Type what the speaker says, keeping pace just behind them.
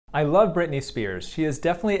I love Britney Spears. She is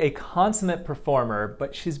definitely a consummate performer,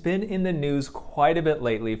 but she's been in the news quite a bit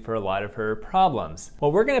lately for a lot of her problems.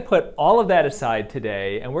 Well, we're going to put all of that aside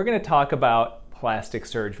today, and we're going to talk about plastic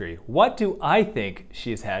surgery. What do I think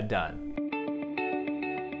she's had done?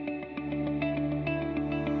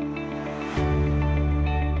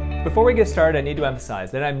 Before we get started, I need to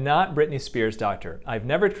emphasize that I'm not Britney Spears' doctor. I've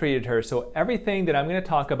never treated her, so everything that I'm going to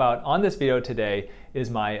talk about on this video today is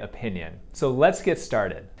my opinion. So let's get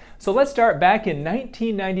started. So let's start back in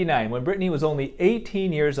 1999 when Britney was only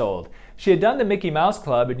 18 years old. She had done the Mickey Mouse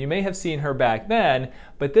Club, and you may have seen her back then,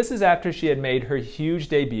 but this is after she had made her huge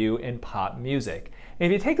debut in pop music. And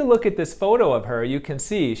if you take a look at this photo of her, you can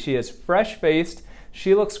see she is fresh-faced,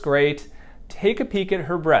 she looks great. Take a peek at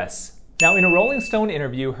her breasts. Now, in a Rolling Stone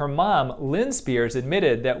interview, her mom, Lynn Spears,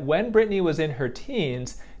 admitted that when Britney was in her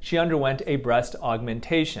teens, she underwent a breast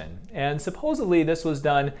augmentation. And supposedly this was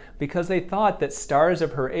done because they thought that stars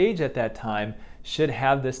of her age at that time should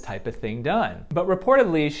have this type of thing done. But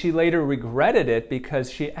reportedly, she later regretted it because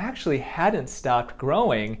she actually hadn't stopped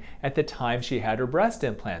growing at the time she had her breast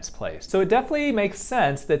implants placed. So it definitely makes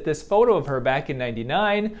sense that this photo of her back in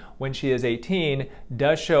 '99, when she is 18,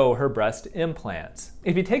 does show her breast implants.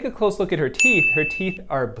 If you take a close look at her teeth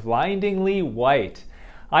are blindingly white.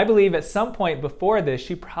 I believe at some point before this,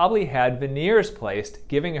 she probably had veneers placed,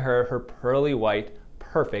 giving her her pearly white,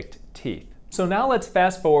 perfect teeth. So now let's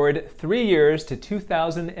fast forward 3 years to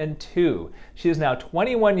 2002. She is now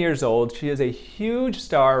 21 years old. She is a huge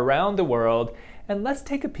star around the world. And let's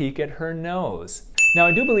take a peek at her nose. Now,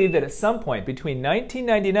 I do believe that at some point between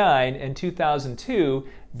 1999 and 2002,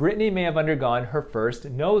 Britney may have undergone her first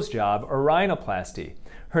nose job or rhinoplasty.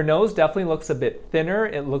 Her nose definitely looks a bit thinner,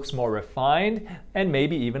 it looks more refined, and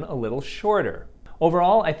maybe even a little shorter.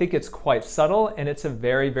 Overall, I think it's quite subtle, and it's a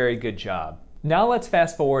very, very good job. Now let's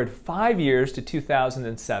fast forward 5 years to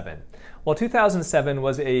 2007. Well, 2007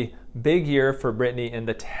 was a big year for Britney in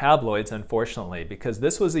the tabloids, unfortunately, because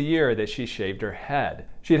this was a year that she shaved her head.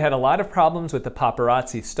 She had had a lot of problems with the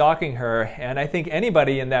paparazzi stalking her, and I think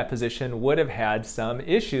anybody in that position would have had some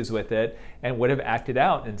issues with it and would have acted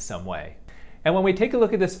out in some way. And when we take a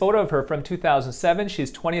look at this photo of her from 2007,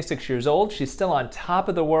 she's 26 years old, she's still on top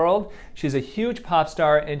of the world, she's a huge pop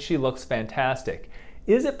star, and she looks fantastic.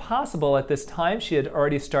 Is it possible at this time she had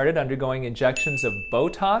already started undergoing injections of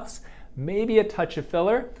Botox, maybe a touch of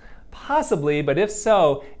filler? Possibly, but if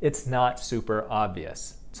so, it's not super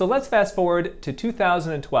obvious. So let's fast forward to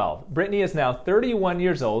 2012. Britney is now 31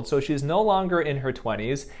 years old, so she's no longer in her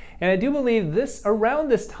 20s, and I do believe around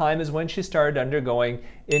this time is when she started undergoing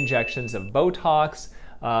injections of Botox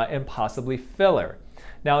and possibly filler.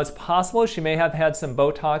 Now, it's possible she may have had some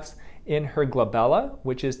Botox in her glabella,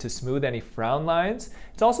 which is to smooth any frown lines.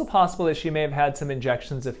 It's also possible that she may have had some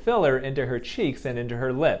injections of filler into her cheeks and into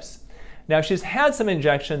her lips. Now, she's had some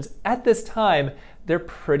injections at this time. They're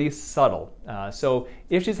pretty subtle. So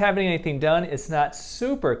if she's having anything done, it's not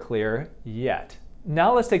super clear yet.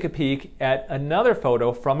 Now let's take a peek at another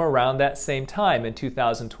photo from around that same time in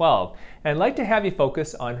 2012. And I'd like to have you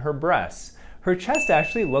focus on her breasts. Her chest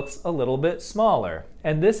actually looks a little bit smaller.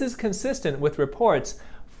 And this is consistent with reports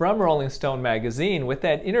from Rolling Stone magazine with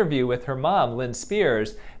that interview with her mom, Lynn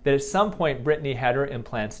Spears, that at some point Britney had her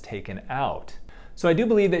implants taken out. So I do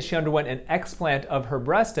believe that she underwent an explant of her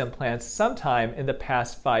breast implants sometime in the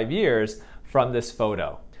past 5 years from this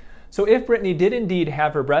photo. So if Britney did indeed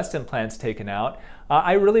have her breast implants taken out,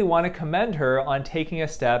 I really want to commend her on taking a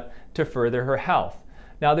step to further her health.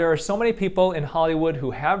 Now, there are so many people in Hollywood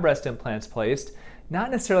who have breast implants placed, not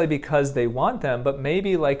necessarily because they want them, but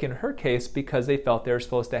maybe, like in her case, because they felt they were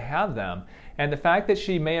supposed to have them. And the fact that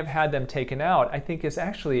she may have had them taken out, I think, is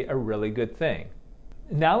actually a really good thing.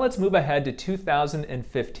 Now let's move ahead to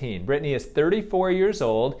 2015. Britney is 34 years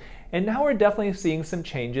old, and now we're definitely seeing some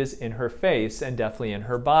changes in her face and definitely in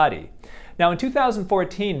her body. Now in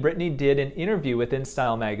 2014, Britney did an interview with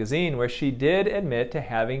InStyle magazine where she did admit to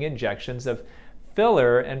having injections of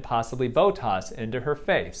filler and possibly Botox into her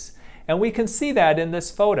face. And we can see that in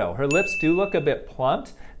this photo. Her lips do look a bit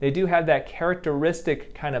plumped. They do have that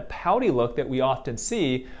characteristic kind of pouty look that we often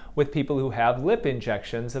see with people who have lip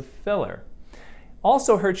injections of filler.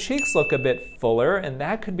 Also, her cheeks look a bit fuller, and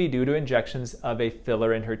that could be due to injections of a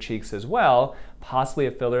filler in her cheeks as well, possibly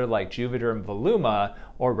a filler like Juvederm Voluma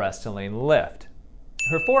or Restylane Lift.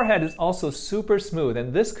 Her forehead is also super smooth,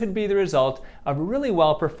 and this could be the result of really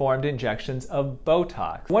well-performed injections of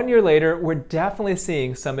Botox. 1 year later, we're definitely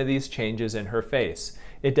seeing some of these changes in her face.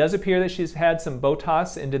 It does appear that she's had some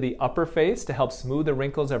Botox into the upper face to help smooth the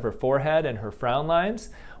wrinkles of her forehead and her frown lines.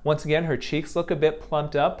 Once again, her cheeks look a bit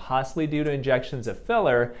plumped up, possibly due to injections of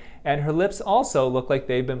filler, and her lips also look like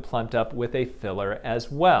they've been plumped up with a filler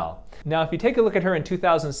as well. Now, if you take a look at her in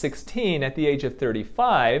 2016 at the age of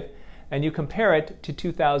 35, and you compare it to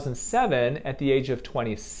 2007 at the age of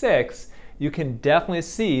 26, you can definitely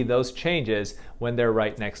see those changes when they're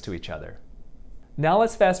right next to each other. Now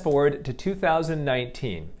let's fast forward to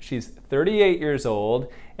 2019. She's 38 years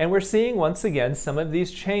old, and we're seeing once again some of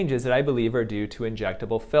these changes that I believe are due to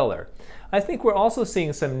injectable filler. I think we're also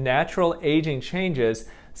seeing some natural aging changes.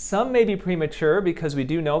 Some may be premature because we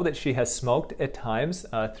do know that she has smoked at times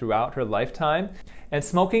throughout her lifetime. And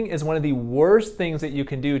smoking is one of the worst things that you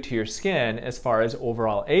can do to your skin as far as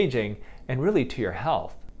overall aging and really to your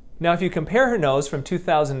health. Now, if you compare her nose from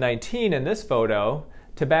 2019 in this photo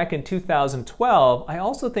to back in 2012, I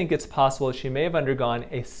also think it's possible she may have undergone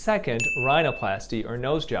a second rhinoplasty or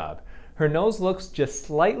nose job. Her nose looks just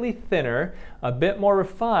slightly thinner, a bit more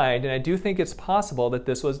refined, and I do think it's possible that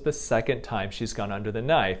this was the second time she's gone under the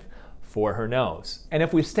knife for her nose. And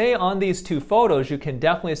if we stay on these two photos, you can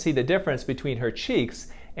definitely see the difference between her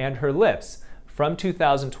cheeks and her lips from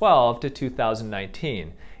 2012 to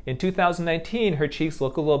 2019. In 2019, her cheeks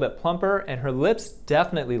look a little bit plumper and her lips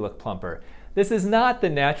definitely look plumper. This is not the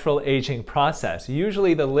natural aging process.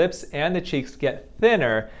 Usually the lips and the cheeks get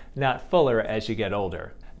thinner, not fuller as you get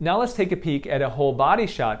older. Now let's take a peek at a whole body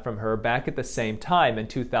shot from her back at the same time in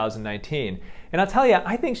 2019. And I'll tell you,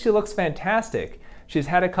 I think she looks fantastic. She's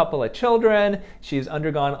had a couple of children, she's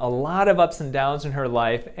undergone a lot of ups and downs in her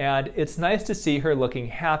life, and it's nice to see her looking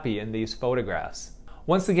happy in these photographs.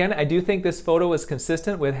 Once again, I do think this photo is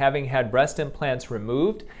consistent with having had breast implants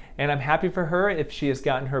removed, and I'm happy for her if she has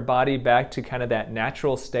gotten her body back to kind of that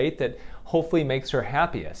natural state that hopefully makes her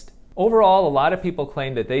happiest. Overall, a lot of people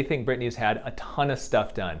claim that they think Britney's had a ton of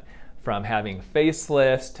stuff done, from having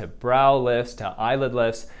facelifts to brow lifts to eyelid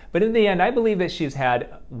lifts, but in the end, I believe that she's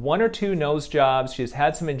had 1 or 2 nose jobs, she's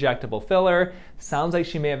had some injectable filler, sounds like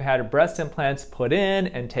she may have had her breast implants put in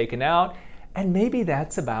and taken out, and maybe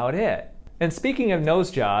that's about it. And speaking of nose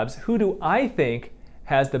jobs, who do I think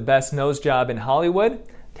has the best nose job in Hollywood?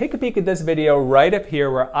 Take a peek at this video right up here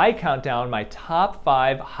where I count down my top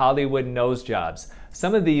 5 Hollywood nose jobs.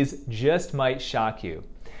 Some of these just might shock you.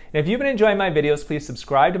 And if you've been enjoying my videos, please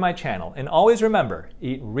subscribe to my channel. And always remember,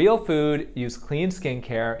 eat real food, use clean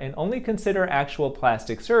skincare, and only consider actual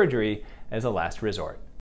plastic surgery as a last resort.